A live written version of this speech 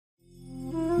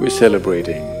we're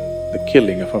celebrating the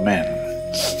killing of a man.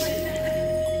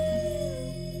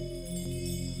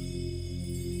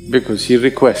 Because he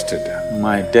requested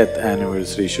my death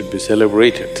anniversary should be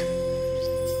celebrated.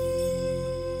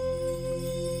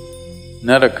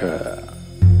 Naraka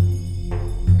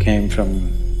came from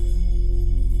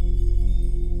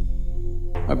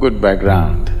a good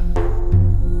background.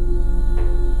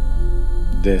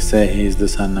 They say he is the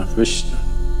son of Vishnu.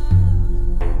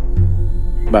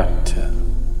 But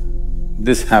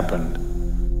this happened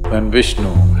when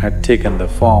Vishnu had taken the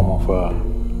form of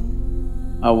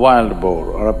a wild boar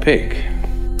or a pig.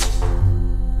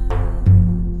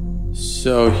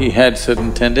 So he had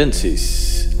certain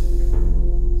tendencies.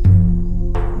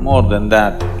 More than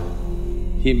that,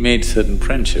 he made certain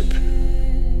friendship.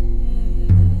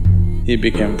 He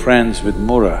became friends with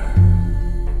Mura,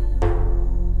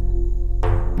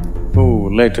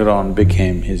 who later on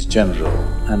became his general,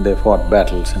 and they fought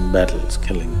battles and battles,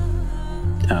 killing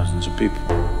thousands of people.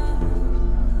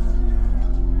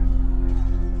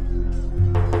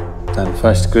 Then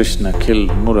first Krishna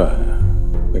killed Mura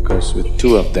because with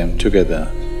two of them together,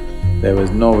 there was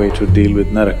no way to deal with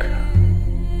Naraka.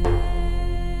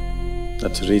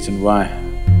 That's the reason why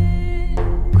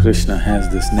Krishna has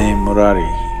this name Murari,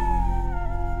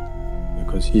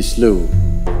 because he slew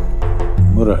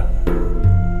Mura,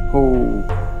 who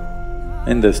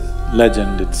in this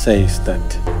legend it says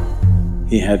that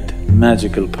he had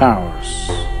magical powers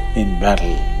in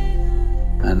battle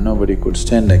and nobody could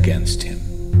stand against him.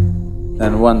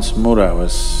 Then once Mura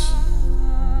was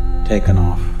taken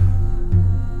off,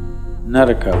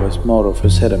 Naraka was more of a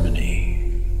ceremony.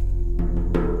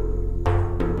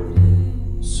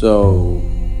 So,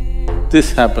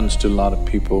 this happens to a lot of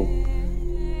people.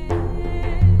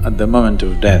 At the moment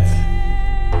of death,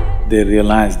 they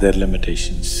realize their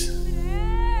limitations.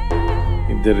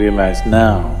 If they realize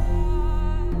now,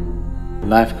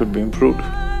 life could be improved.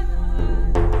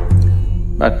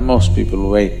 But most people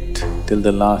wait till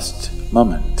the last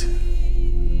moment.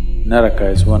 Naraka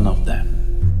is one of them.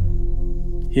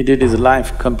 He did his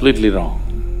life completely wrong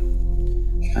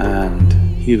and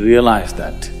he realized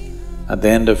that at the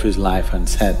end of his life and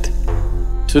said,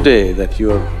 "Today that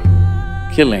you're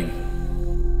killing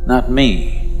not me,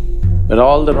 but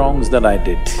all the wrongs that I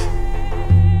did,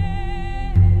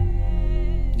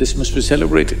 this must be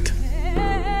celebrated."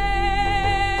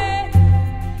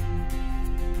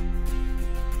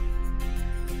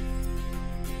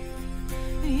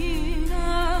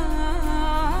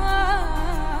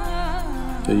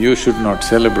 So you should not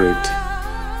celebrate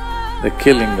the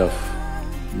killing of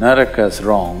Naraka's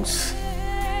wrongs,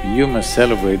 you must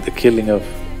celebrate the killing of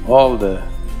all the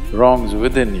wrongs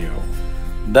within you.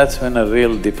 That's when a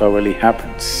real Dipawali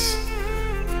happens.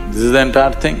 This is the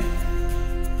entire thing.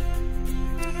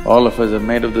 All of us are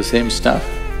made of the same stuff,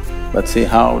 but see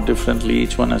how differently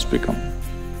each one has become.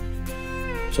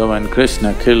 So when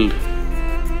Krishna killed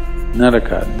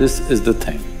Naraka, this is the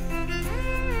thing.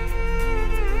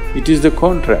 It is the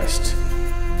contrast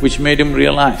which made him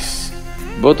realize,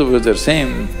 both of us are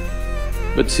same,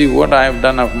 but see what I have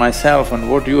done of myself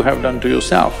and what you have done to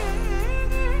yourself.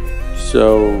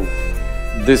 So,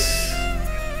 this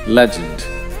legend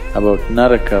about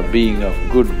Naraka being of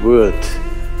good worth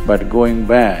but going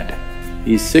bad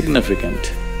is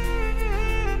significant.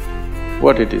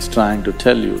 What it is trying to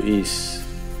tell you is,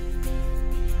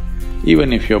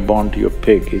 even if you're born to your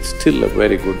pig, it's still a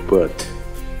very good birth.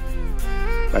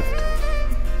 But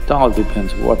it all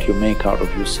depends what you make out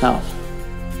of yourself.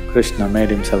 Krishna made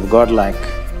himself godlike,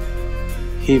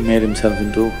 he made himself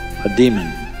into a demon.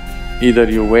 Either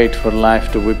you wait for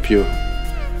life to whip you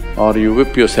or you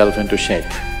whip yourself into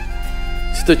shape.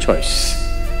 It's the choice.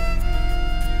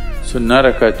 So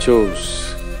Naraka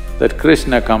chose that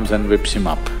Krishna comes and whips him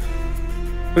up.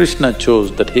 Krishna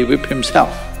chose that he whip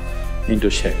himself into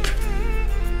shape.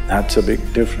 That's a big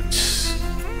difference.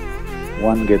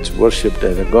 One gets worshipped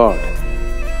as a god,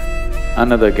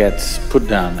 another gets put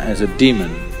down as a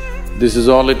demon. This is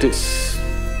all it is.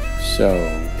 So,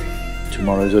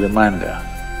 tomorrow is a reminder.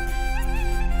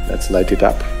 Let's light it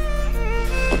up.